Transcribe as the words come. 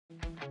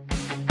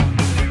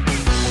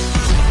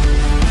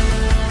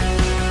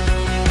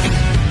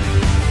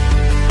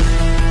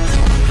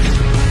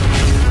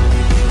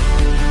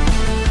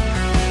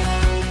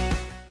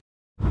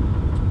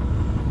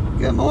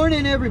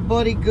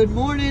everybody, good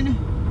morning.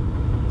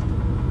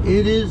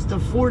 It is the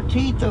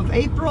 14th of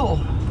April.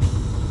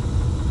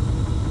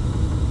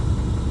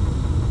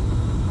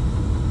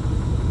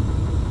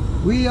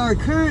 We are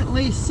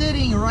currently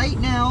sitting right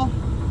now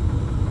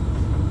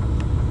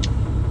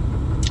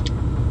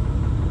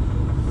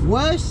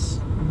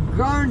West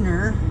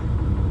Garner,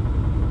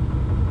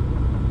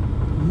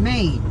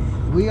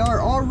 Maine. We are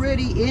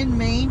already in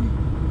Maine.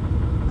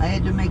 I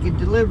had to make a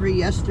delivery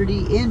yesterday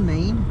in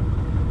Maine,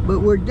 but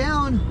we're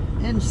down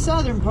in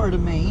southern part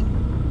of Maine.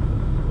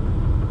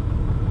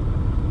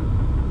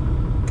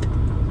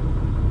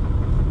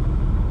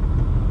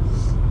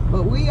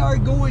 But we are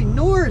going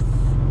north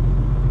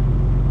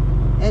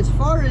as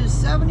far as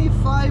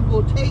 75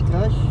 will take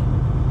us.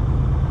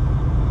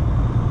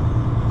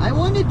 I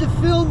wanted to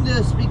film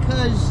this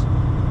because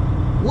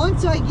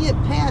once I get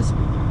past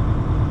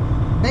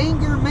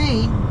Bangor,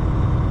 Maine,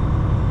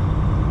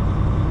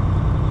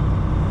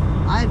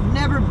 I've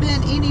never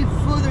been any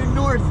further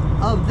north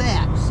of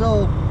that.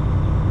 So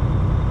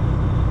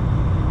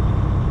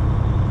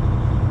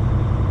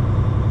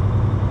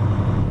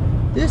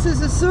this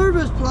is a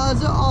service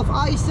plaza off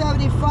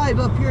I-75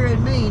 up here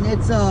in Maine.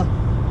 It's a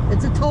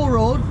toll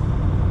road.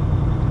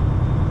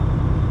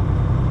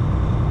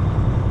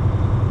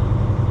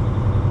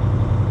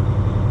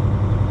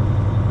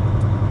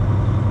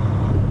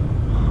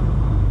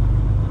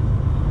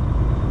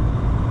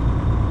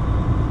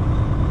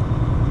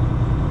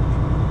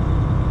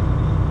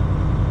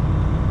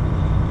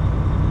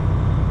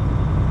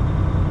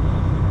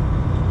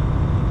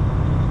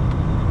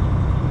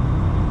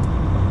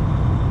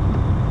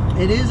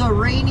 It is a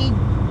rainy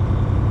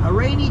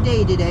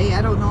day today.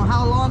 I don't know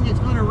how long it's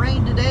going to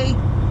rain today,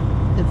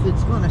 if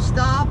it's going to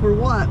stop or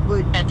what,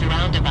 but at the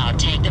roundabout,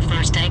 take the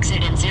first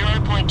exit in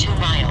 0.2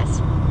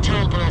 miles.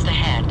 Toll booth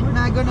ahead. We're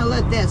not going to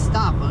let that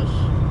stop us.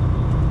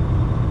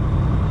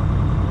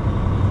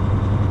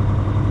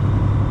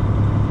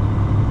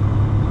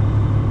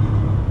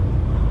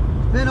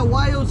 It's been a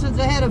while since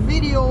I had a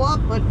video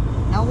up, but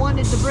I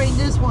wanted to bring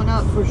this one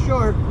up for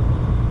sure.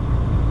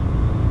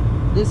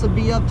 This will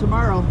be up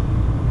tomorrow.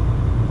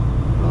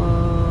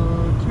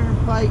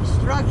 Turnpike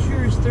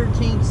structures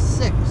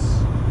 13.6.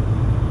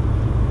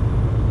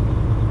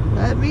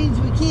 That means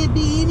we can't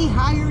be any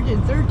higher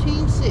than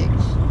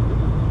 13.6.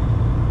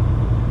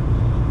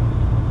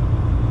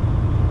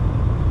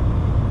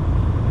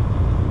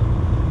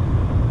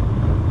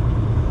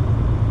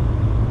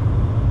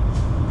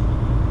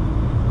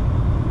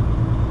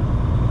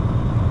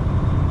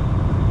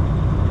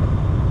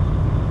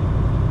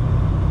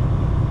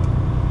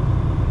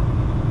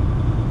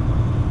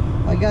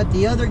 I got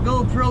the other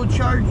GoPro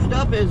charged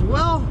up as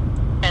well.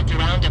 At the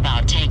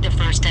roundabout, take the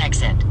first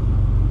exit.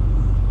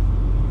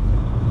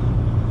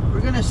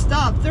 We're gonna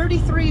stop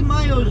 33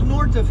 miles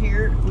north of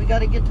here. We got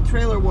to get the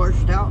trailer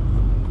washed out.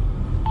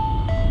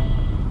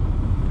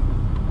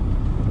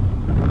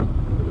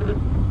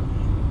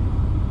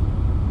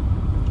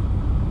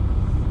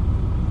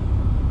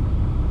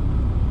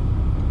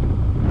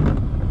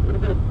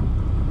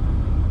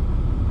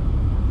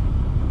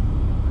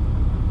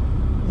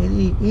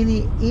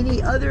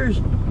 Any other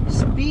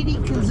Speedy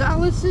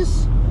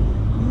Gonzalez's?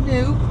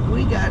 Nope,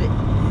 we got it.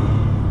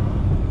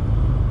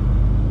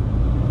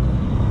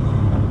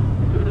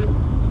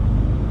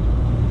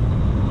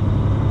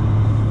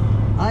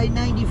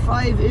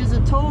 I-95 is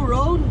a toll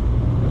road.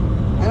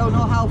 I don't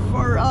know how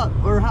far up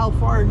or how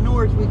far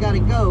north we got to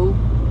go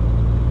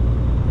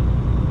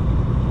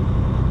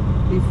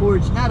before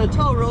it's not a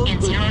toll road. In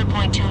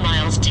 0.2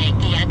 miles, take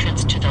the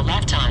entrance to the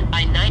left on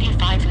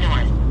I-95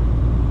 North.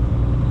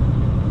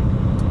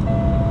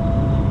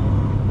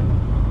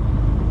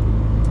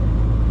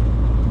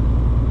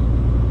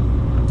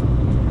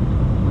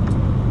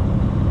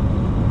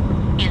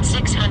 In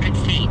 600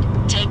 feet,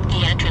 take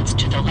the entrance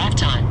to the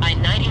left on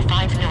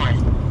I-95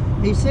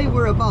 North. They say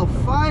we're about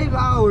 5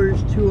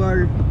 hours to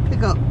our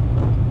pickup.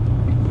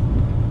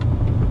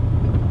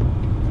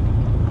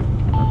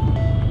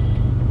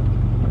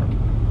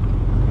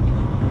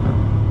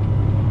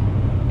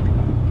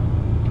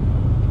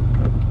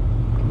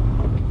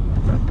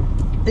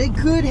 It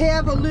could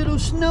have a little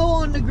snow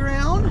on the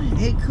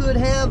ground. It could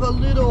have a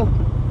little,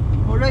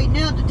 well, right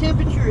now the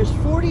temperature is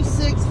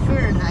 46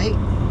 Fahrenheit.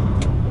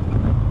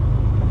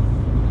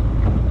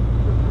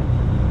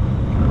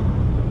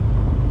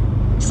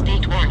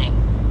 Speed warning.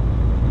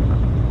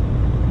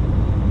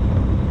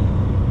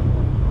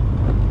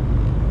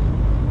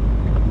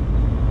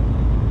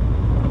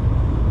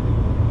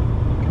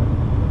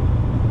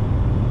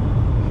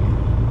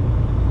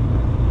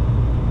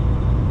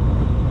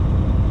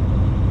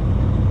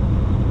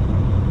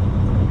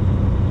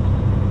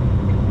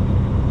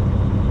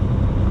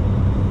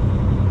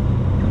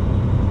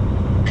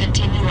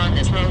 Continue on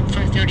this road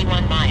for 30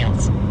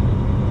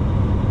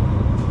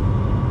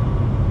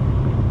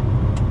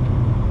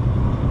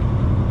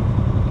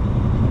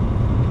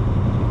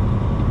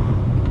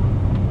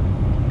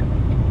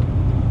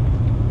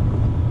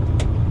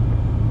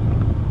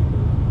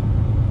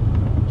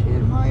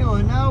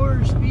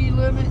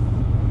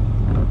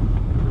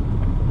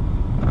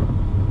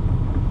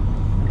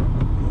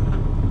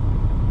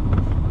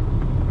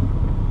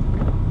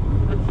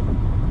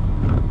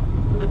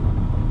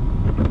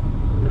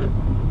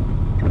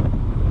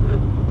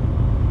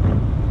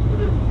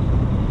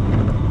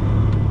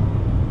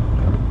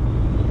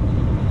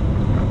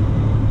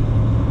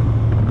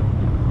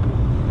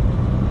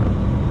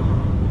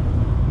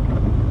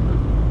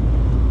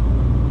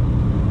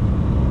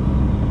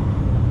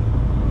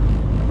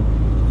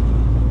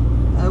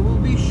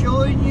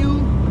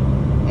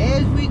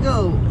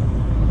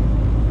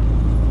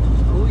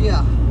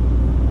 ya.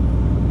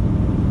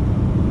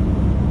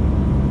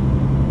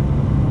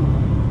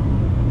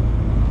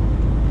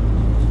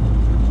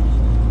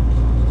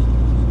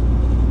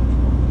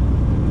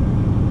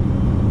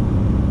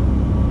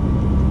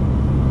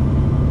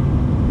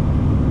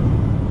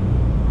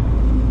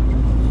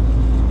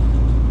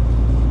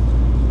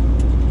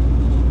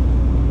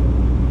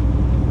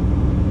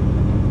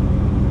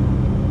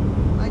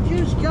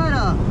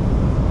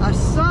 A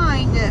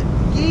sign that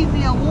gave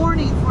me a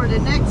warning for the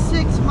next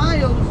 6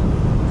 miles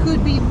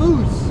could be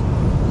moose.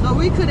 So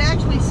we could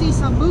actually see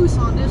some moose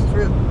on this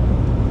trip.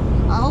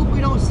 I hope we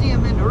don't see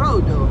them in the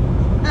road though.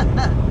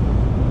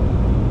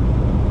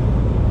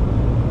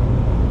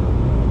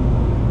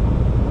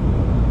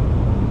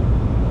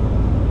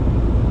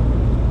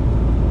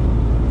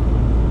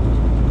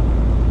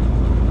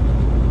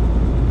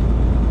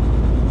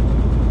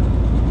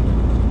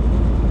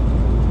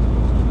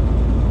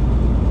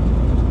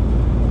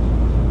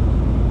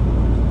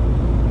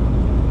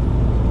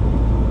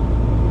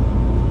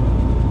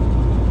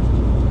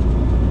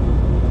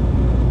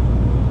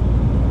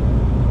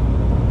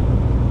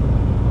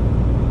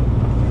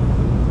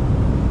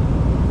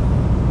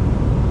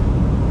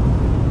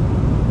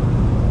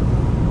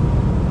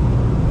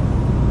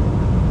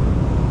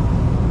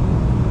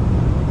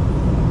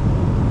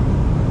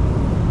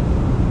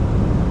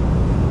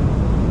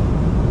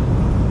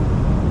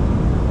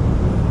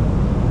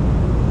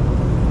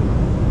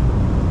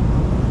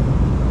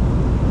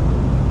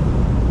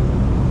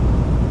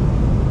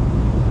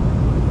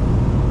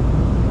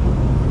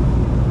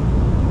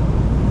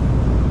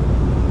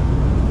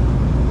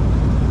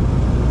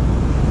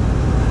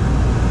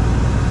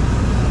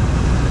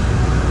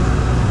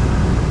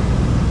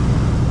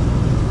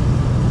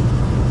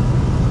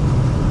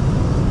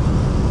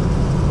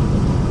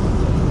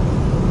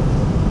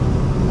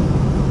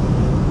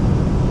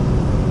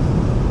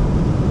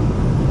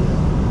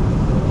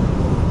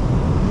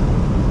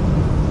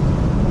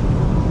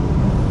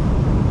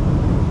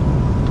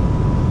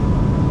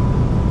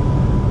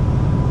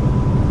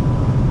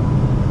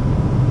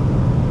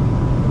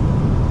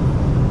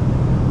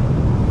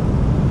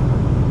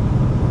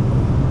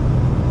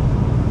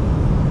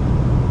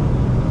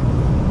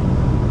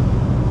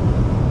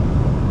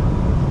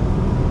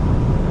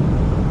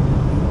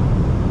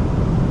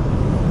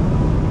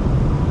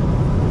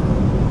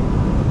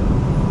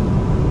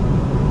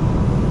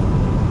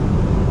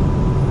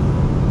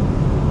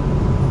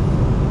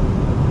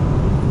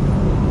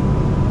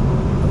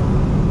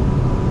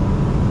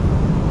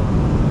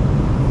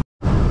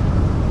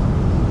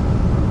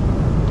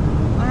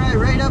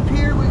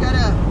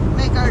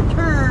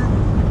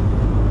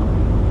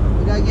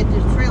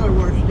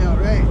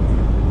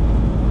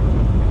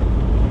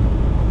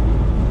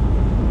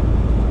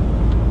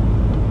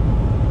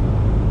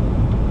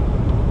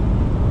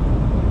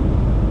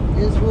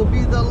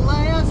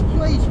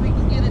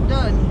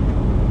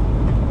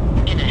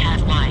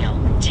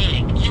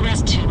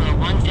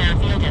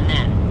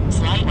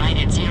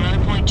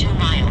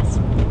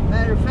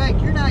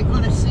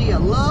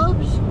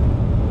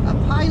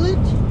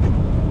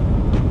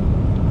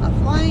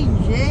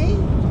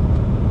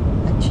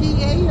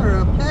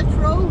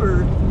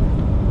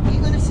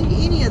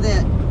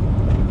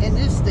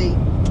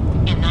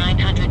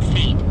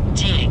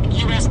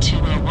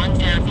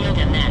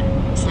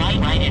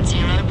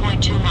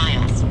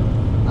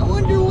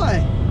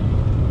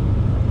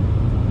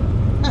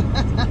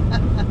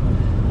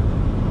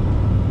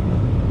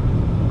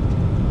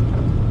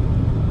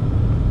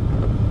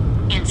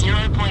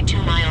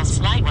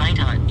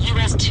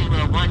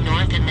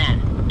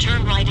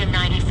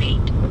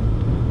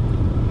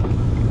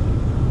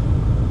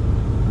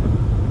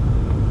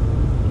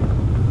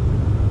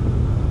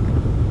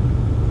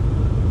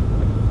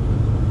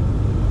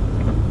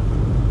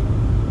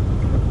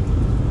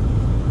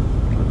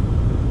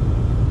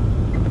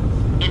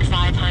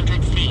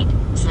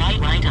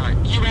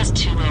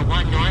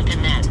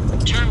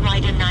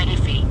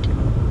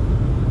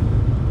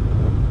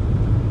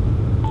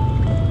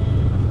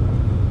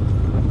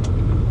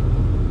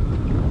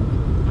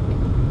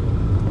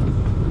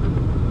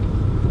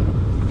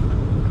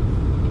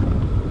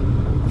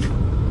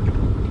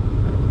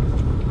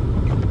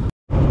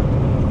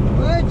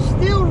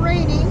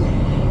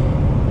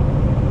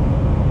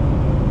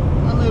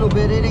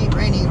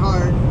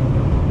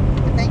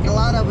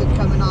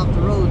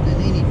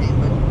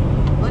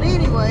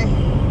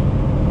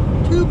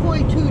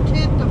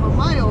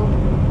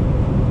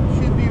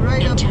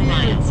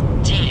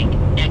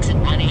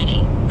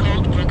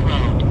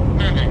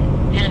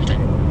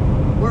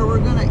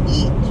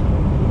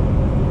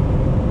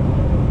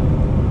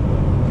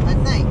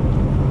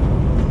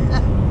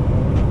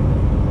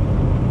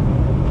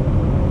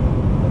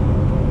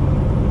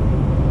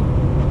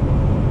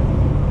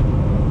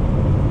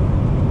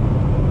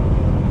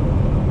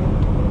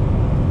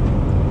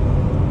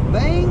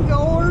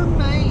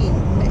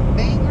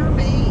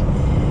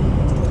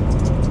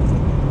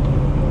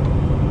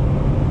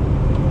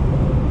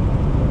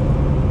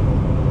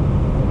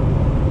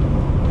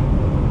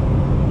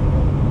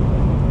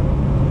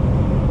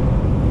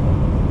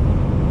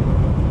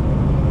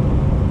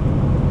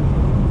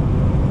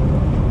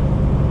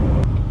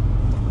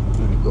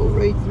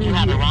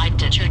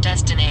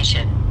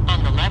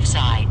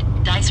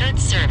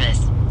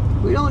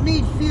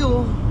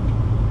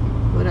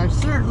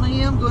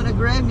 gonna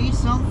grab me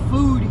some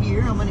food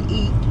here. I'm gonna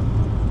eat.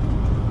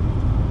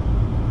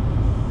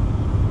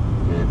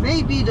 It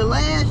may be the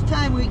last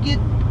time we get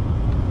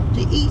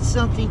to eat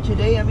something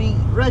today. I mean,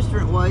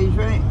 restaurant-wise,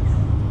 right?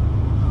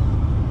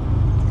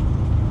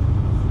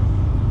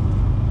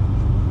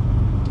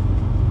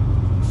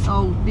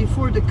 Oh,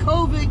 before the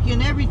COVID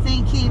and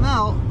everything came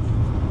out,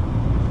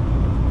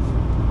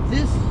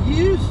 this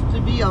used to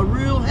be a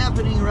real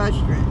happening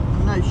restaurant.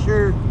 I'm not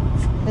sure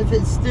if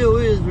it still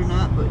is or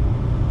not, but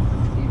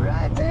I'll be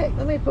right back.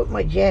 Let me put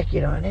my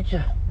jacket on. It's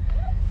a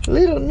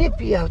little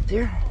nippy out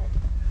there.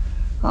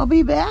 I'll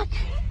be back.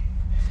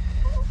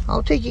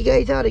 I'll take you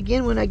guys out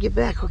again when I get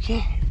back,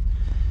 okay?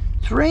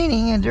 It's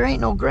raining and there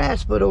ain't no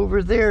grass but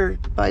over there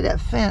by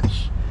that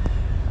fence.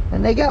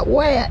 And they got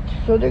wet,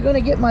 so they're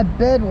gonna get my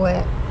bed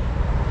wet.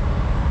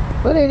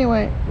 But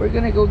anyway, we're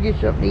gonna go get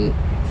something to eat.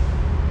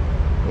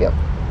 Yep.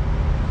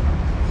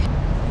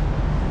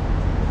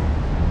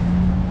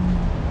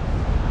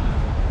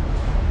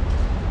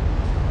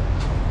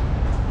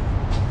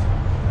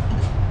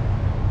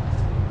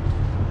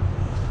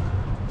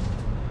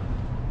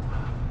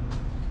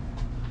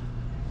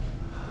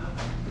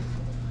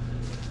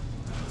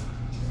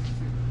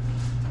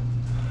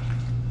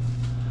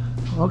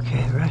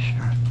 Okay,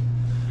 restaurant.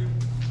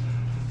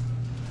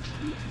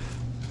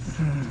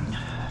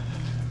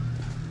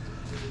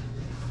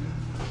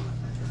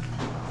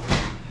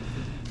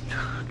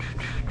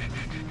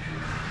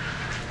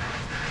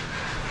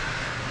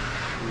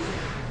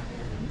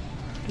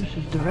 This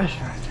is the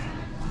restaurant.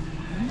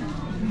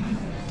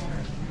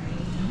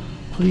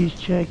 Please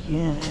check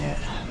in at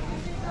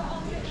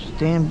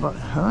stand by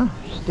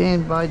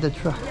the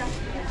truck.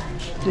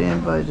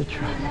 Stand by the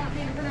truck.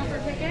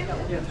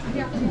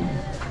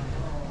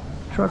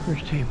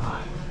 Trucker's table.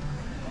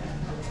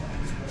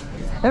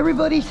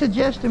 Everybody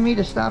suggested me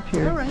to stop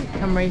here. All right,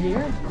 come right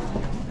here.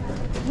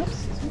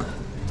 Oops.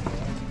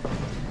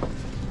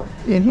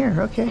 In here,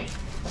 okay.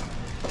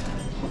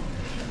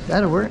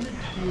 That'll work.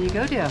 There you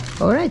go, dear.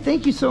 All right,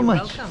 thank you so You're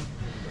much. welcome.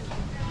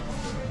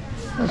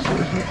 Let's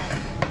see here.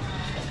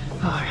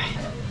 All right.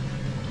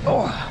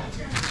 Oh.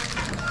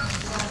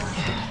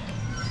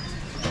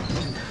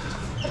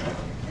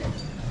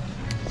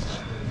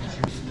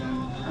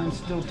 I'm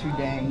still too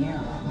dang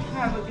young.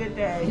 Have a good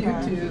day. You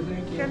too,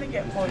 thank you. Gonna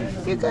get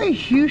poisoned. You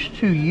guys used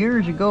to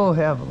years ago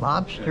have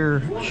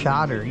lobster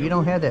chowder. You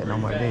don't have that no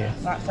more, do you?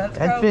 Not since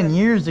That's been COVID.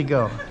 years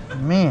ago.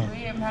 Man. We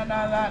haven't had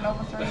none of that in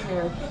over 3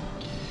 years.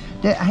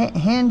 That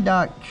hand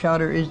dock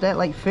chowder, is that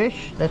like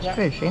fish? That's Yeah,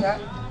 fish, eh? yeah,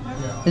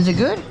 Is it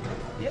good?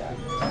 yeah.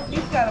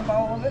 He's got a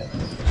bowl of it.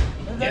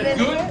 Is that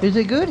any good? Is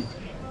it good?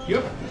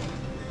 Yep.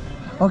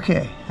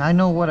 Okay, I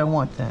know what I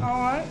want then. All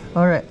right.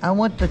 All right, I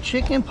want the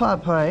chicken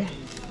pot pie,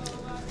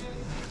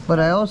 but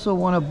I also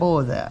want a bowl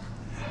of that.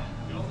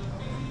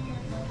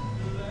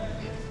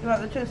 You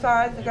want the 2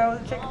 sides to go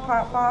with the chicken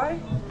pot pie?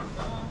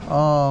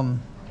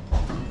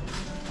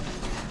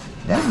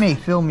 That may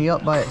fill me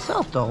up by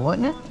itself though,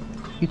 wouldn't it?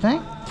 You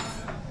think?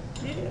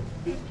 Yeah,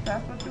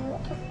 that's what you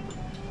want.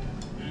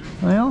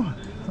 Well,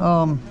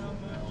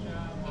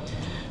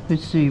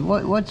 let's see,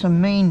 what's a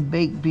Maine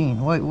baked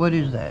bean? What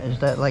is that? Is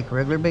that like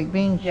regular baked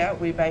beans? Yeah,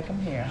 we bake them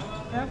here.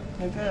 Yep,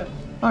 they're good.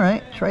 All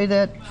right, try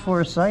that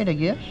for a side, I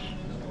guess.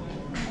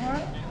 All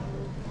right.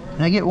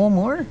 Can I get one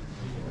more?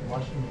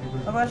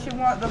 Unless you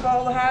want the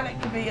bowl of haddock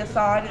to be a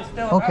side, it's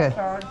still an Okay,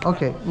 upcharge.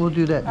 okay, we'll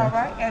do that All then.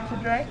 right, and to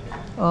drink?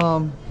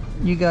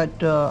 You got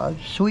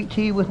sweet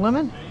tea with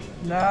lemon?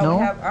 No, No?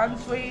 we have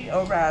unsweet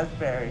or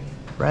raspberry.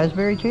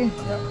 Raspberry tea?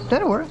 Yep.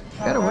 That'll work,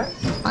 that'll work.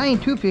 I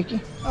ain't too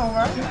picky. All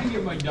right. Can I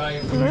get my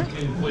diet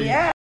in, please?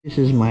 Yeah. This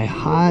is my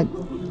hot,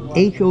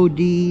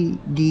 H-O-D-D-O-C-K,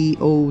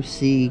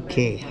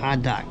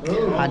 haddock,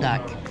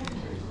 haddock.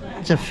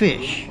 It's a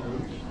fish,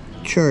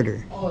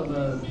 chowder,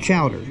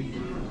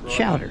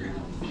 chowder.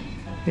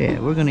 Yeah,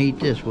 we're gonna eat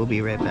this, we'll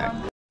be right back.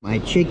 My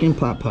chicken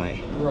pot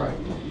pie.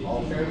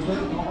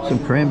 Some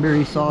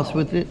cranberry sauce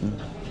with it, and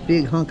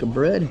big hunk of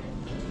bread.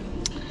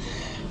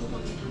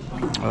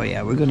 Oh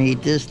yeah, we're gonna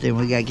eat this, then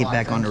we gotta get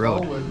back on the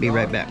road. Be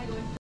right back.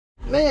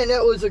 Man,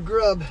 that was a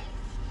grub.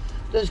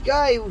 This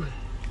guy,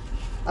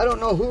 I don't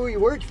know who he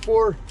works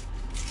for,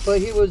 but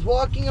he was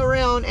walking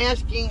around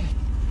asking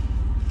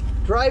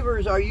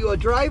drivers, "Are you a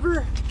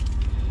driver?"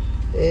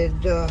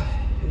 And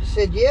he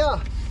said, "Yeah."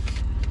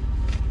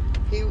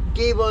 He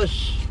gave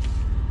us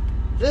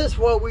this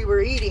while we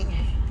were eating.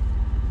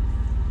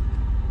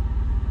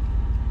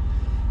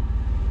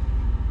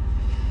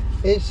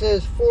 It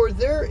says, "For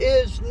there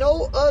is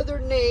no other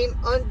name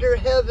under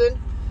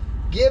heaven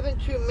given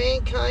to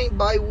mankind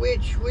by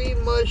which we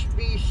must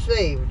be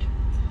saved."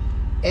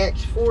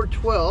 Acts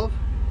 4:12.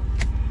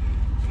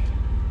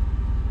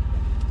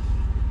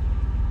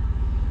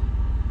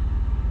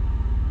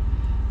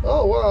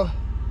 Oh, well,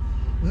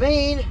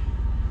 Maine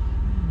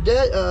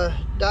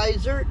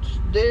Desert,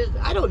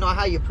 I don't know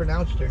how you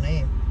pronounce their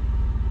name.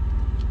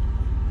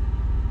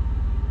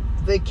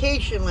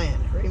 Vacation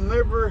land.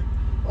 Remember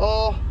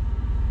all.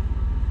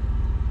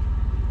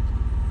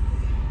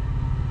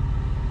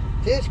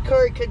 This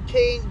card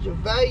contains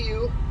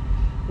value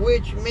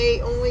which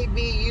may only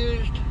be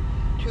used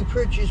to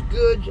purchase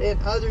goods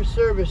and other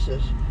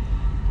services,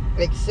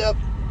 except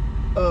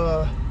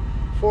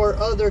for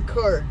other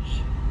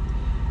cards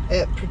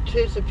at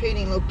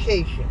participating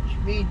locations.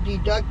 Be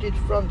deducted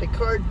from the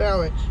card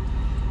balance.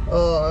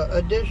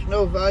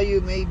 Additional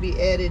value may be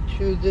added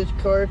to this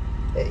card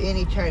at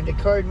any time. The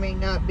card may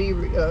not be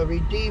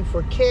redeemed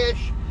for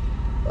cash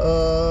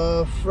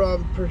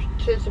from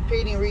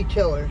participating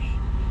retailers.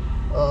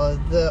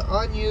 The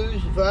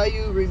unused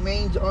value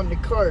remains on the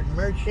card.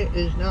 Merchant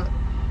is not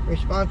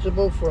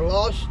responsible for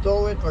lost,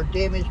 stolen, or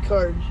damaged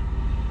cards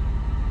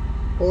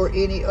or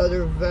any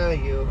other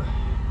value.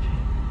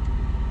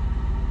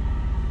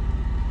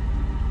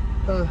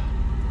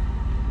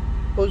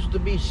 Supposed to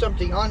be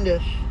something on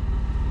this,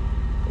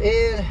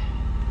 and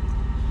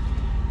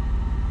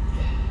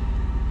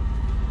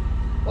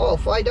oh,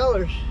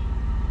 $5.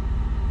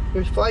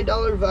 There's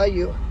 $5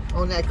 value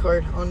on that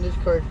card, on this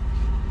card.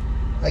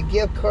 A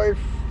gift card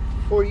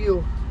for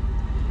you.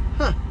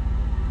 Huh,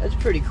 that's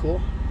pretty cool.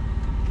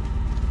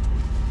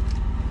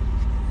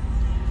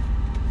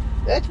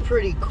 That's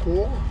pretty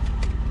cool.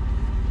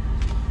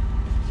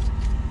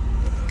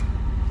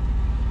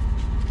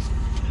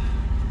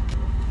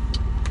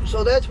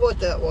 So that's what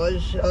that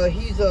was.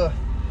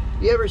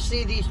 You ever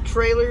see these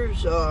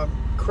trailers,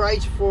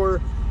 Christ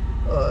for,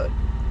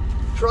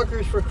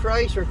 Truckers for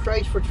Christ, or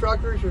Christ for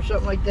Truckers, or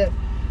something like that?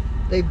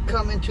 They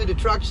come into the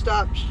truck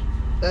stops.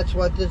 That's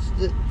what this,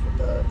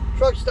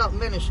 truck stop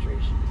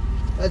ministries.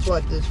 That's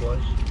what this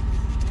was.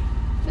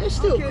 It's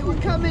still okay, cool.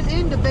 We're coming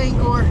into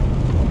Bangor.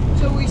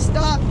 So we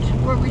stopped,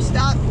 where we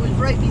stopped was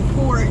right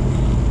before it.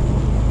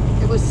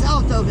 It was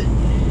south of it.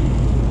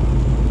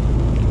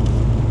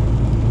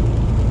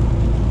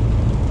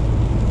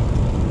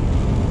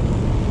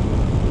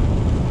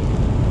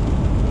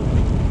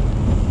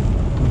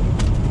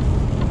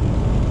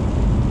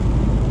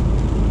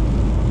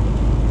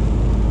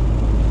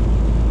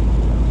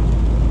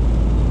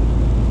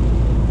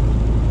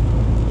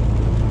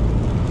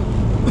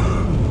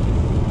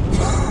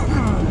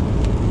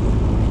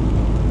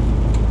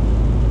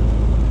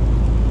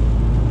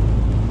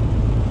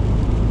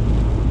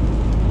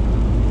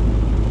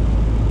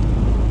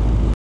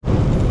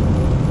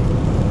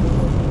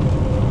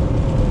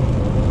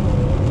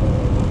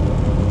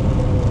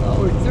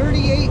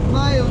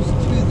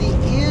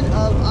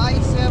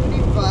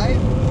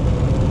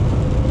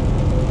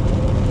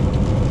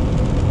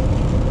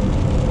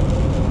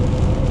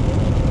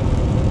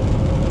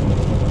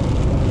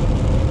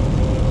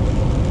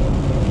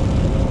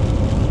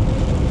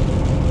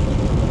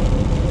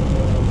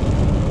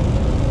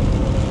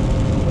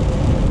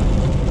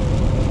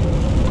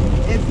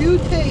 You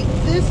take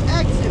this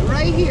exit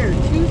right here,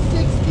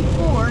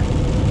 264,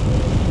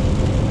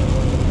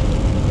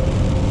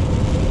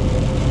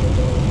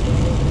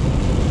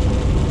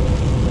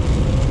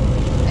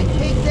 and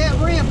take that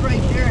ramp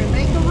right there and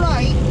make a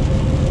right.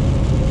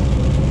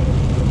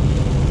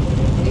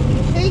 If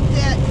you take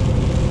that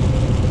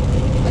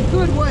a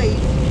good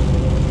ways,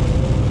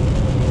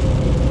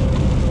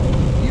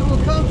 you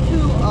will come to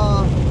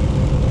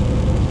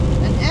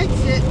an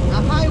exit,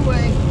 a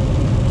highway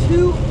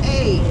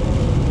 2A.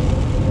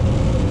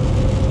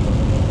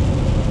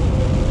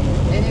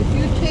 And if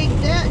you take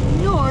that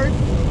north,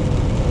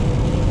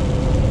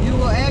 you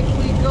will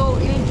actually go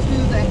into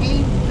the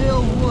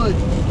Haynesville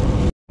Woods.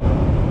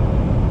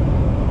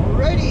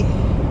 Alrighty.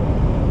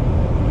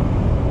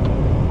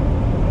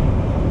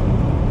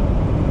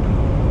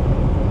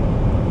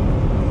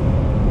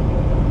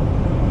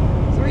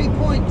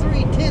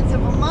 .3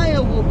 of a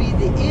mile will be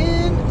the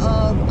end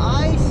of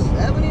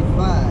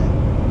I-75.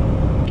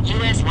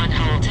 US 1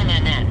 Holton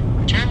and then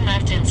turn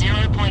left in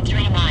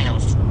 0.3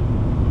 miles.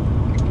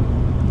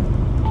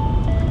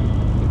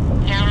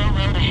 Narrow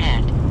road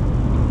ahead.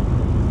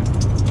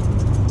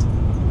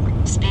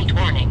 Speed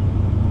warning.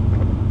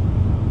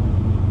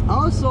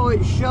 Also,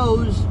 it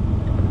shows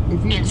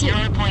if you in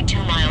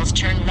 0.2 miles,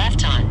 turn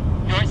left on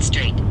North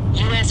Street,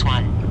 US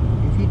 1.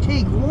 If you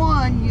take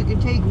one, you can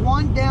take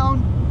one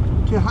down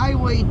to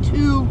Highway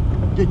 2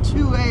 to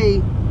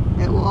 2A.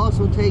 That will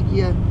also take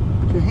you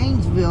to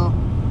Haynesville.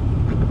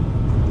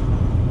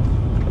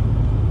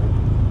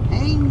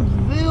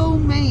 Haynesville,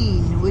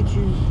 Maine, which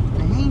is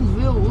the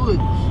Haynesville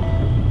Woods.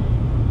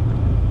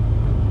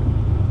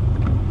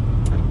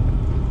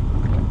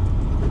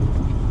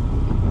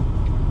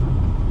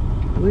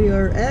 We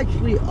are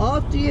actually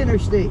off the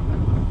interstate.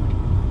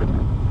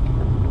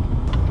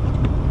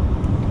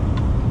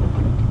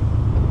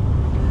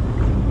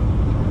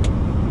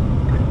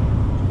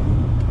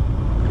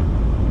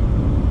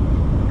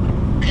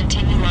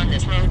 Continue on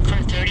this road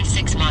for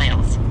 36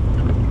 miles.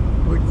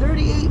 We're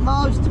 38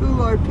 miles to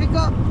our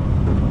pickup,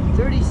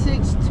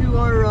 36 to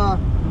our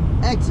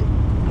exit.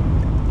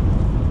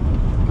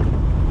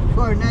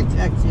 To our next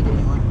exit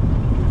anyway.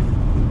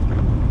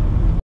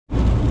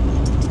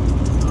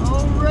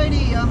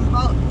 Alrighty, I'm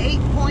about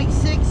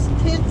 8.6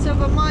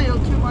 of a mile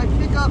to my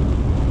pickup.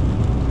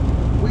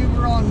 We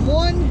were on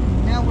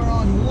 1, now we're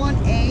on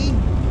 1A.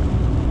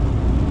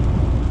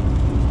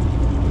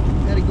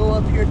 Gotta go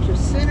up here to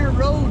Center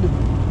Road,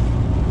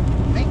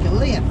 make a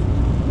left.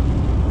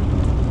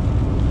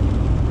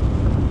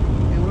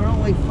 And we're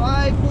only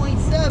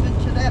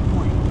 5.7 to that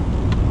point.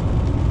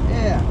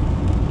 Yeah.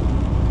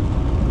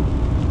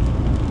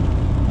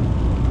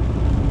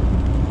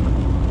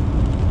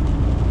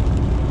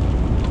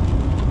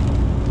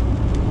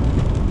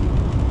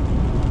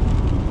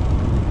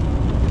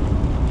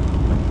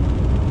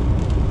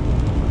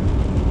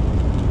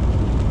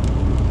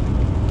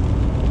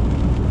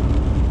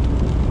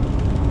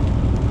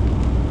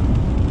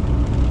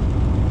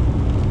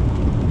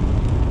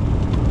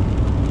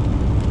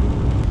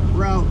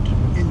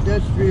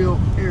 Industrial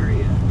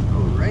area.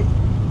 All right.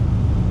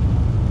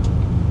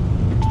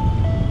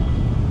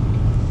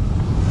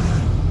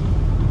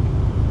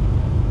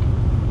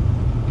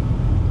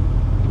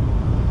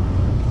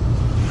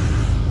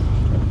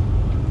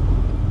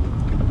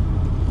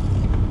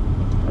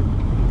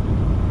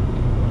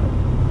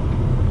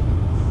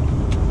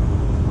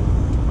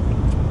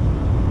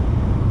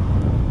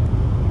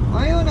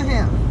 Mile and a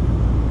half.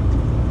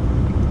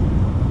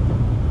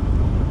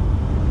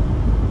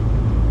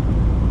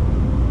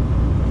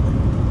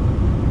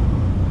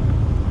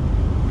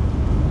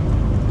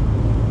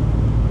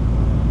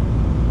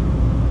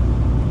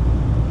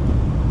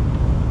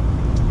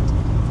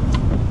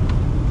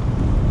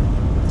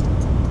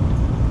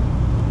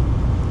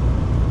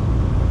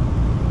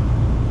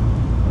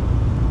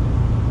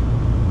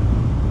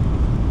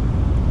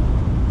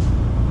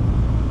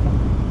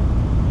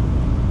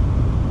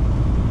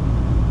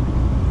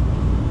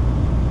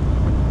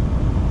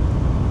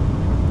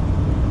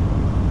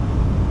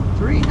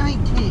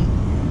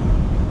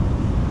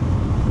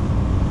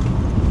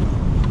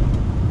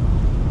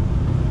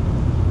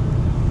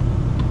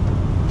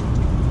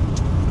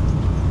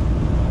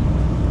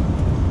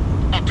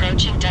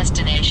 Approaching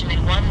destination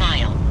in 1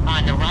 mile,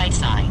 on the right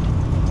side.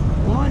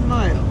 1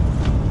 mile.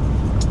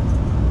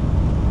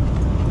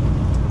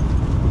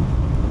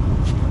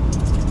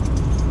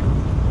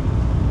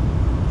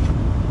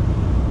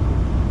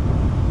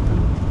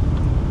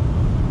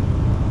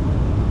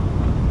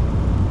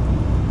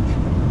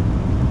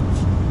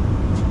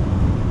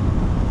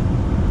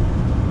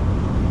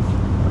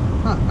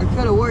 Huh, I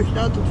could have washed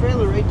out the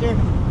trailer right there.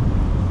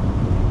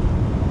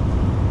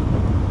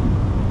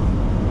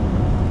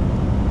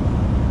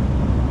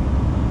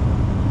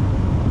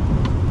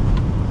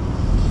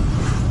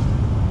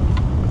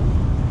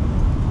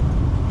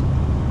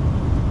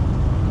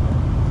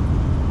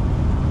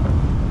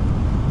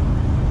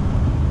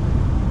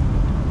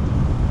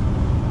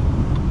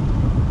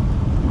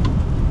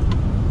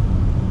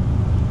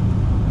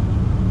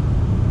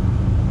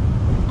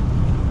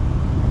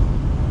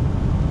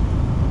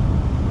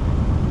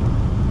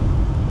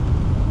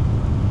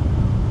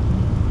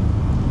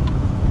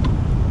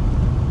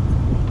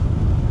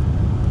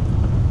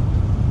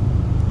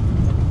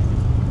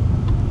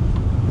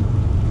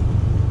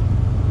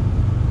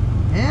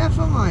 Half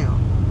a mile.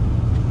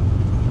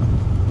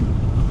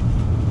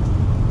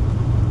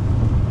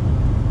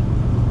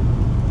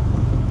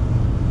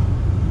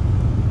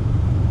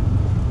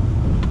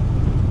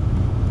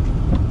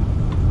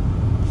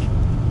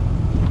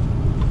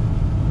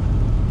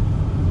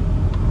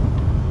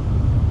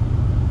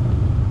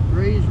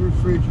 Raise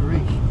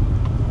refrigeration.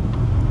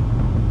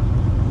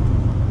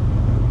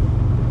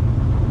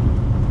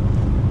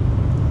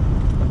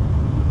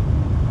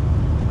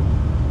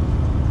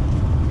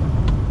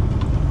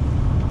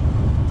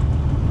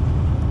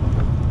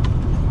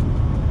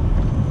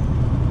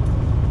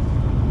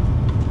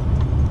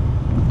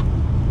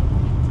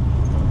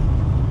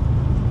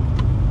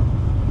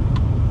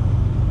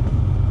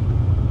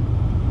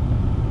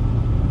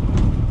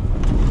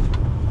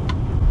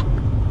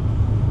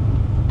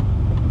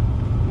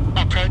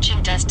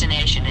 Approaching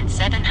destination in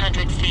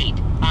 700 feet,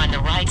 on the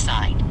right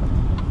side.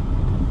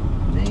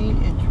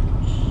 Main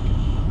entrance.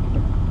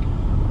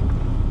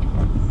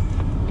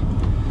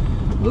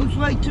 Looks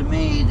like to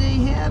me they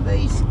have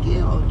a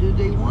scale. Do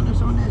they want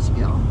us on that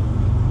scale?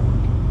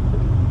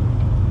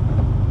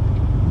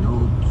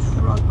 No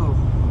truck. Oh.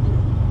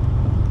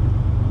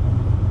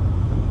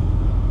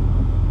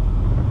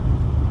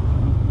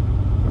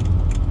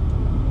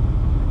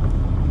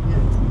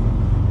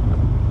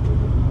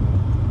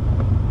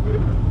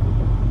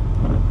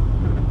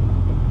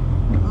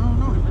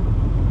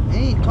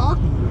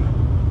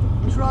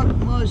 Truck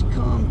must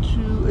come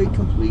to a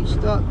complete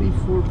stop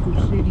before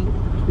proceeding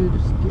to the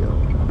scale.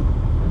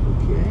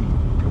 Okay.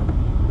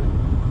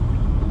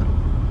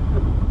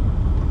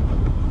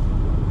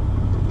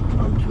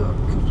 Come to a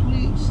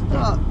complete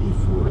stop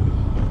before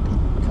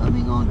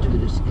coming onto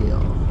the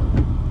scale.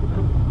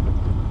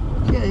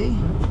 Okay.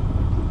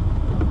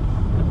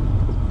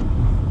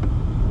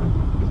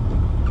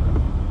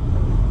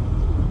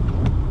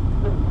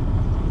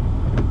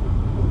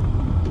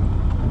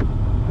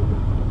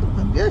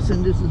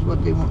 Guessing this is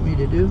what they want me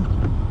to do.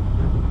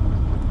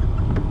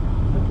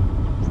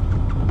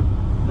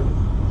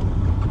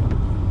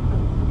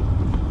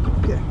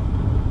 Okay.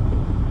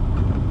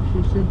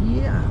 She said,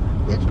 yeah,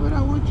 that's what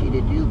I want you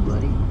to do,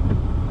 buddy.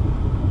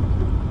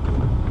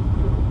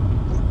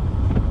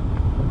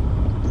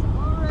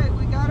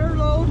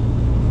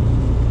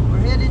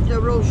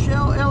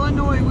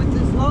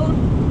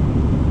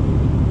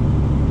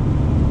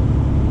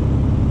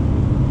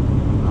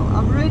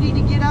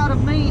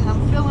 Maine.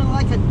 I'm feeling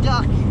like a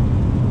duck.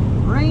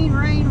 Rain,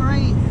 rain,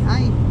 rain.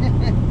 I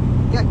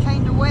got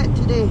kind of wet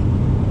today.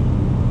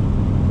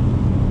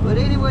 But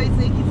anyway,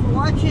 thank you for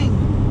watching.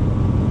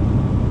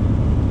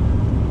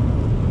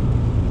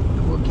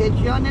 And we'll catch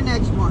you on the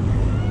next one.